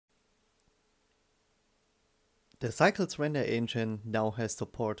The Cycles render engine now has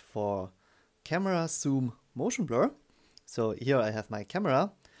support for camera, zoom, motion blur. So here I have my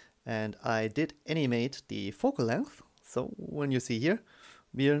camera and I did animate the focal length. So when you see here,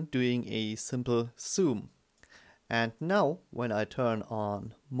 we're doing a simple zoom. And now when I turn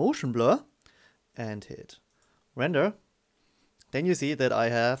on motion blur and hit render, then you see that I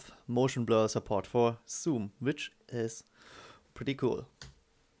have motion blur support for zoom, which is pretty cool.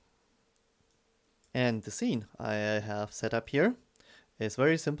 And the scene I have set up here is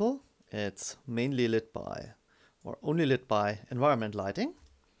very simple. It's mainly lit by, or only lit by, environment lighting.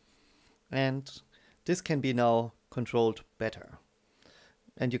 And this can be now controlled better.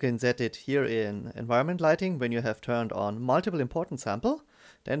 And you can set it here in environment lighting when you have turned on multiple important sample.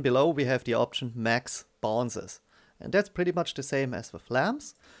 Then below we have the option max bounces. And that's pretty much the same as with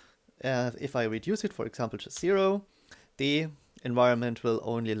lamps. If I reduce it, for example, to 0, the environment will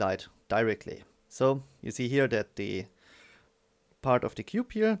only light directly. So you see here that the part of the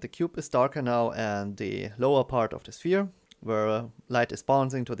cube here, the cube is darker now, and the lower part of the sphere, where light is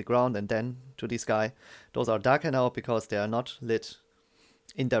bouncing to the ground and then to the sky, those are darker now because they are not lit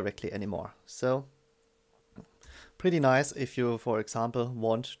indirectly anymore. So pretty nice if you, for example,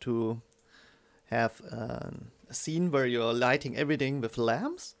 want to have a scene where you're lighting everything with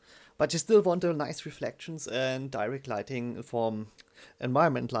lamps, but you still want the nice reflections and direct lighting from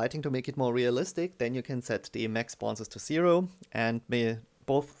environment lighting to make it more realistic. Then you can set the max bounces to 0 and may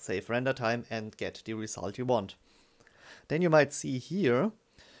both save render time and get the result you want. Then you might see here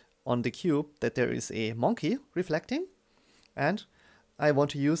on the cube that there is a monkey reflecting, and I want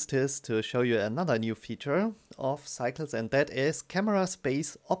to use this to show you another new feature of Cycles, and that is camera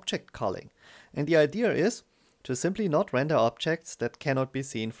space object culling. And the idea is to simply not render objects that cannot be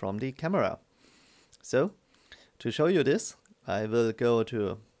seen from the camera. So to show you this, I will go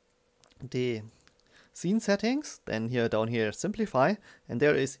to the scene settings, then here down here simplify, and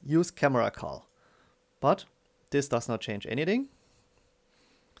there is use camera cull. But this does not change anything.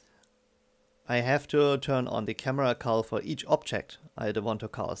 I have to turn on the camera cull for each object I want to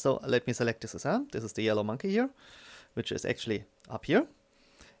cull. So let me select this as this is the yellow monkey here, which is actually up here,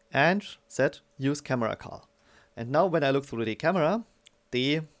 and set use camera cull. And now when I look through the camera,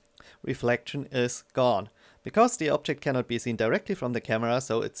 the reflection is gone because the object cannot be seen directly from the camera,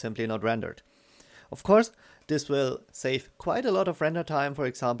 so it's simply not rendered. Of course, this will save quite a lot of render time, for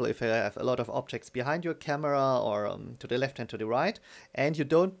example, if you have a lot of objects behind your camera or to the left and to the right, and you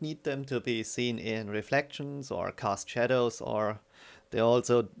don't need them to be seen in reflections or cast shadows, or they're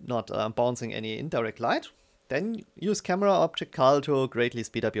also not bouncing any indirect light. Then use camera object cull to greatly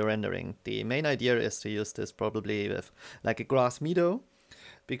speed up your rendering. The main idea is to use this probably with like a grass meadow,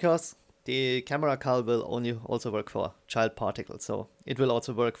 because the camera cull will only also work for child particles, so it will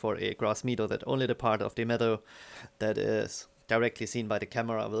also work for a grass meadow that only the part of the meadow that is directly seen by the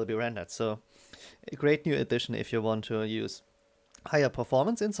camera will be rendered. So a great new addition if you want to use higher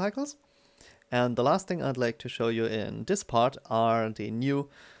performance in Cycles. And the last thing I'd like to show you in this part are the new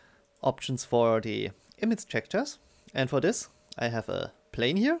options for the image textures. And for this I have a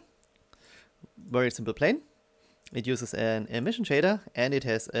plane here, very simple plane. It uses an emission shader and it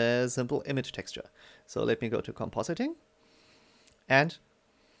has a simple image texture. So let me go to compositing and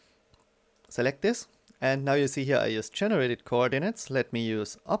select this. And now you see here I use generated coordinates. Let me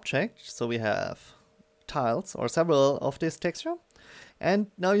use object. So we have tiles or several of this texture. And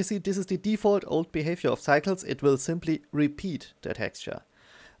now you see this is the default old behavior of Cycles. It will simply repeat the texture.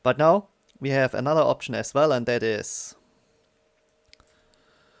 But now we have another option as well, and that is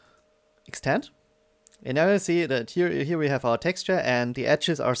extend. And now you see that here we have our texture and the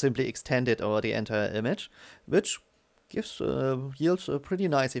edges are simply extended over the entire image, which gives yields a pretty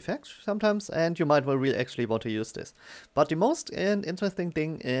nice effect sometimes, and you might well actually want to use this. But the most interesting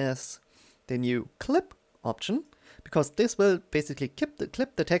thing is the new clip option, because this will basically clip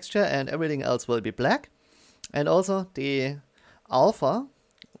the texture and everything else will be black. And also the alpha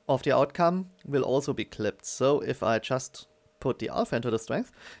of the outcome will also be clipped. So if I just put the alpha into the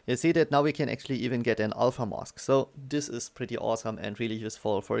strength, you see that now we can actually even get an alpha mask. So this is pretty awesome and really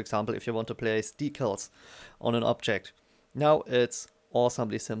useful. For example, if you want to place decals on an object. Now it's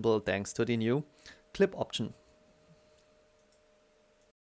awesomely simple thanks to the new clip option.